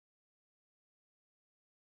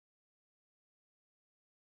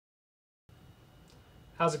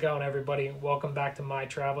How's it going, everybody? Welcome back to My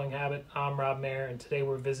Traveling Habit. I'm Rob Mayer, and today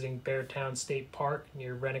we're visiting Beartown State Park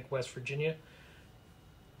near Renick, West Virginia.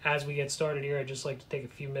 As we get started here, I'd just like to take a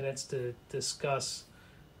few minutes to discuss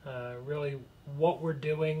really what we're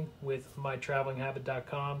doing with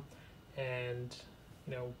mytravelinghabit.com and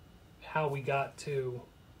how we got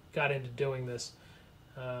into doing this.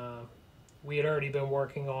 We had already been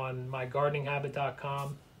working on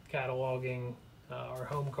mygardeninghabit.com, cataloging our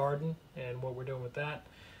home garden and what we're doing with that.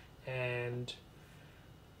 And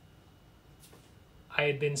I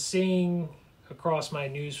had been seeing across my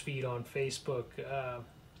news feed on Facebook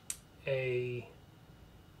a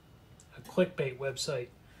clickbait website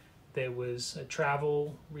that was a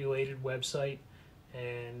travel related website,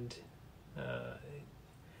 and it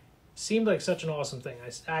seemed like such an awesome thing.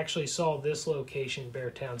 I actually saw this location,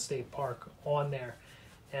 Beartown State Park, on there,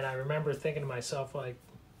 and I remember thinking to myself, like,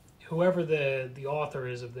 whoever the author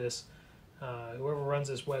is of this, whoever runs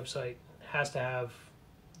this website has to have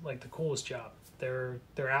like the coolest job. They're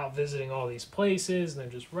out visiting all these places and they're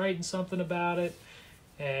just writing something about it.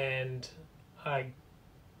 And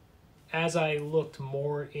as I looked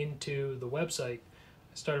more into the website,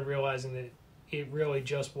 I started realizing that it really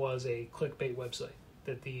just was a clickbait website.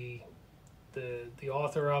 That the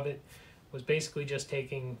author of it was basically just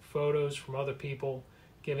taking photos from other people,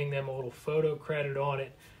 giving them a little photo credit on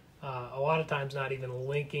it. A lot of times not even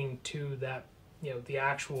linking to that, the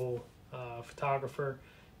actual photographer,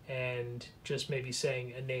 and just maybe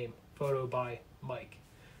saying a name, photo by Mike,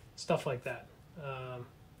 stuff like that.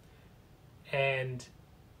 And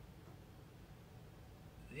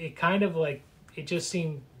it kind of like, it just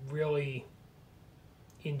seemed really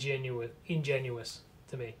ingenuous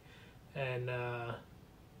to me. And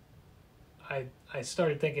I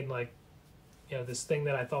started thinking, like, this thing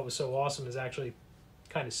that I thought was so awesome is actually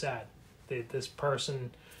kind of sad. This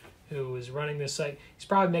person who is running this site, he's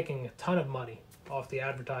probably making a ton of money off the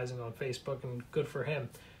advertising on Facebook, and good for him,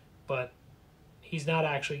 but he's not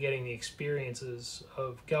actually getting the experiences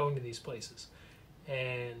of going to these places.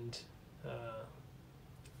 And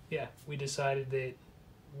we decided that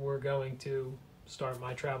we're going to start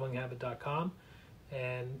mytravelinghabit.com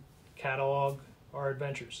and catalog our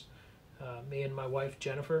adventures. Me and my wife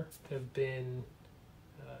Jennifer have been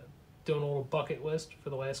doing a little bucket list for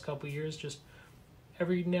the last couple of years, just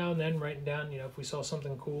every now and then writing down, if we saw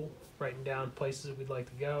something cool, writing down places that we'd like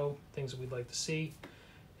to go, things that we'd like to see.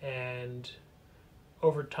 And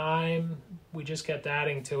over time, we just kept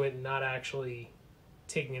adding to it and not actually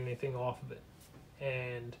taking anything off of it.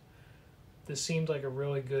 And this seemed like a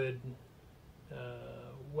really good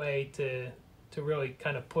way to really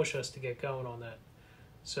kind of push us to get going on that.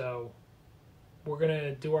 So we're going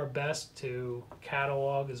to do our best to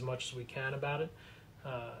catalog as much as we can about it.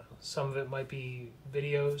 Some of it might be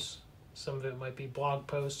videos, some of it might be blog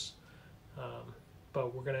posts,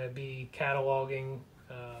 but we're going to be cataloging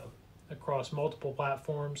across multiple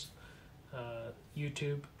platforms,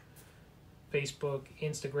 YouTube, Facebook,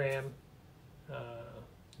 Instagram.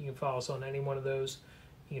 You can follow us on any one of those.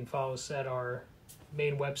 You can follow us at our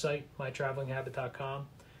main website, mytravelinghabit.com,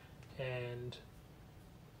 and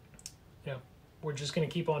we're just going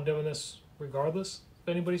to keep on doing this regardless if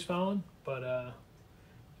anybody's following, but it'd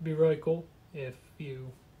be really cool if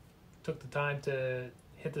you took the time to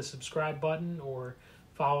hit the subscribe button or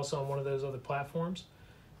follow us on one of those other platforms.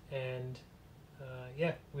 And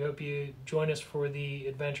we hope you join us for the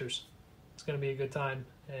adventures. It's going to be a good time,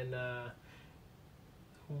 and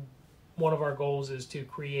one of our goals is to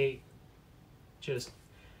create just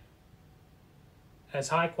as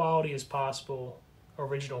high quality as possible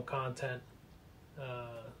original content,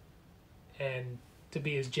 and to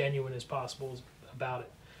be as genuine as possible about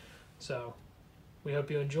it. So we hope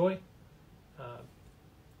you enjoy.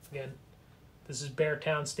 Again, this is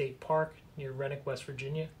Beartown State Park near Renick, West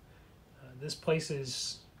Virginia. This place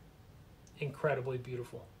is incredibly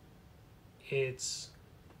beautiful. It's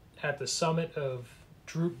at the summit of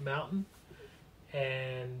Droop Mountain,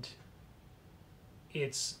 and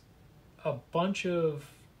it's a bunch of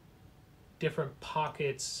different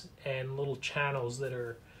pockets and little channels that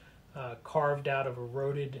are carved out of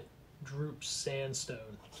eroded Droop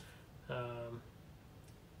sandstone.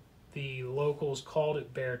 The locals called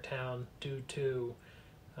it Beartown due to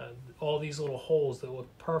all these little holes that look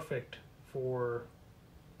perfect for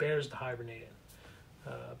bears to hibernate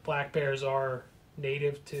in. Black bears are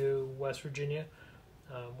native to West Virginia.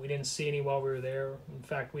 We didn't see any while we were there. In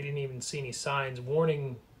fact, we didn't even see any signs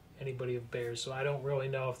warning anybody of bears, so I don't really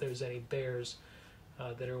know if there's any bears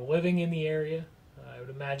that are living in the area. I would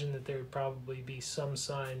imagine that there would probably be some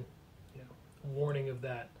sign, warning of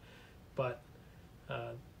that. But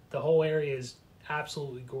the whole area is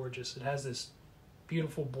absolutely gorgeous. It has this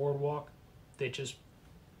beautiful boardwalk that just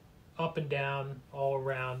up and down all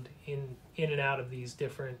around in and out of these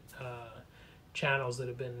different channels that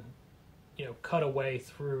have been, cut away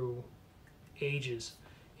through ages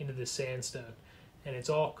into the sandstone, and it's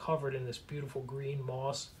all covered in this beautiful green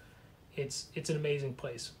moss. It's an amazing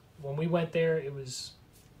place. When we went there, it was,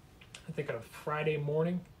 I think, a Friday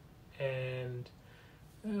morning, and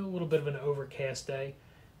a little bit of an overcast day,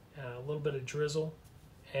 a little bit of drizzle,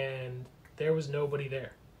 and there was nobody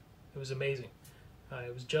there. It was amazing.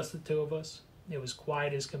 It was just the two of us. It was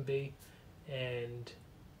quiet as can be, and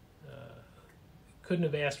couldn't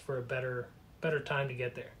have asked for a better time to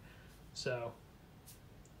get there. So,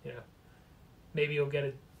 maybe you'll get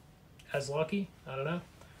it as lucky. I don't know.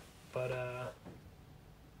 But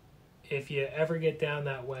if you ever get down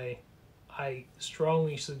that way, I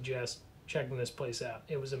strongly suggest checking this place out.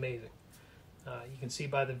 It was amazing. You can see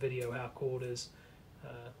by the video how cool it is.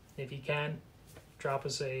 If you can, drop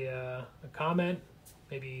us a comment.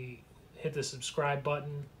 Maybe hit the subscribe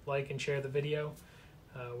button, like and share the video.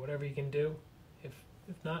 Whatever you can do.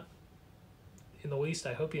 If not, in the least,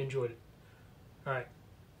 I hope you enjoyed it. All right.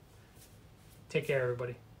 Take care,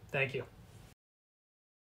 everybody. Thank you.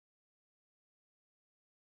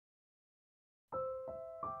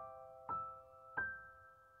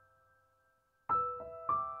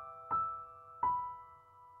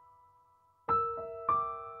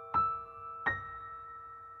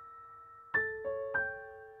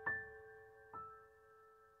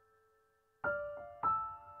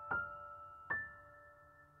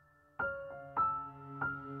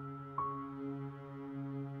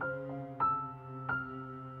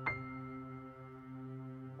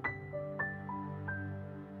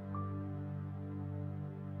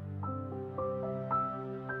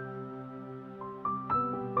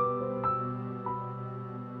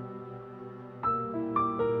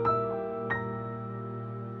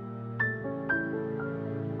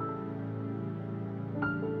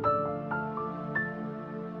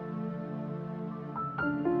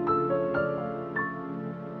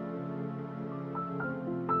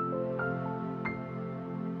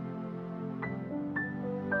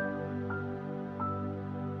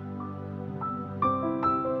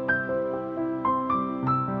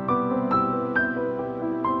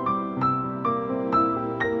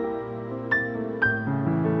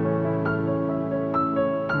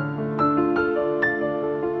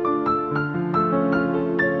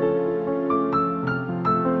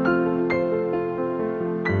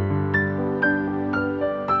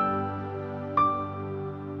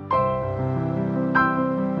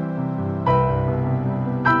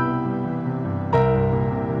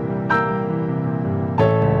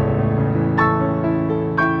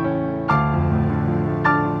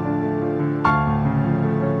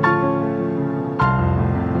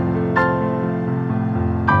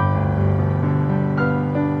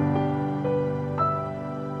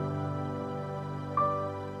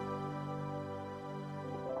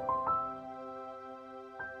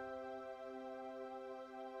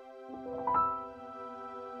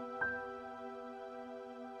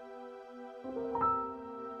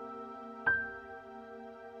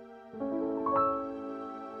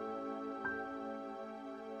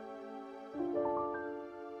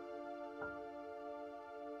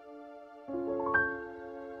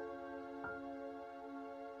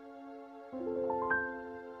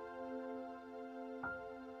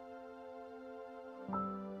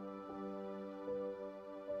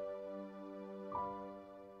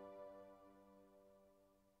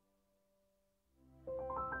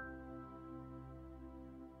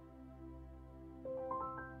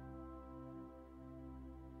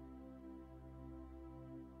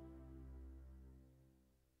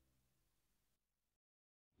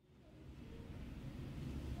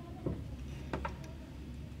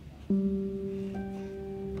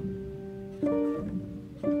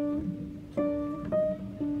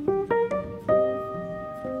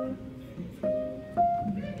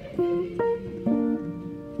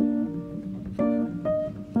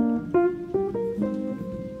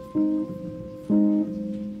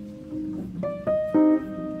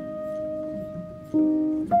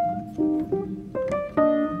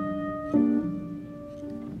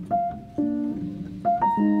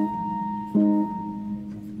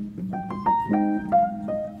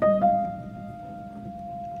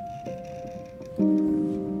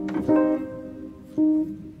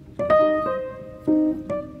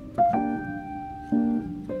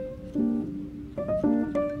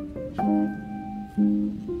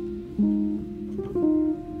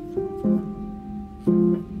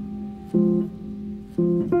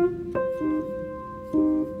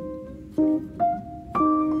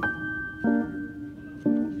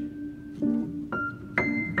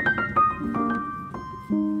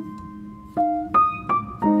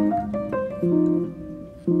 you.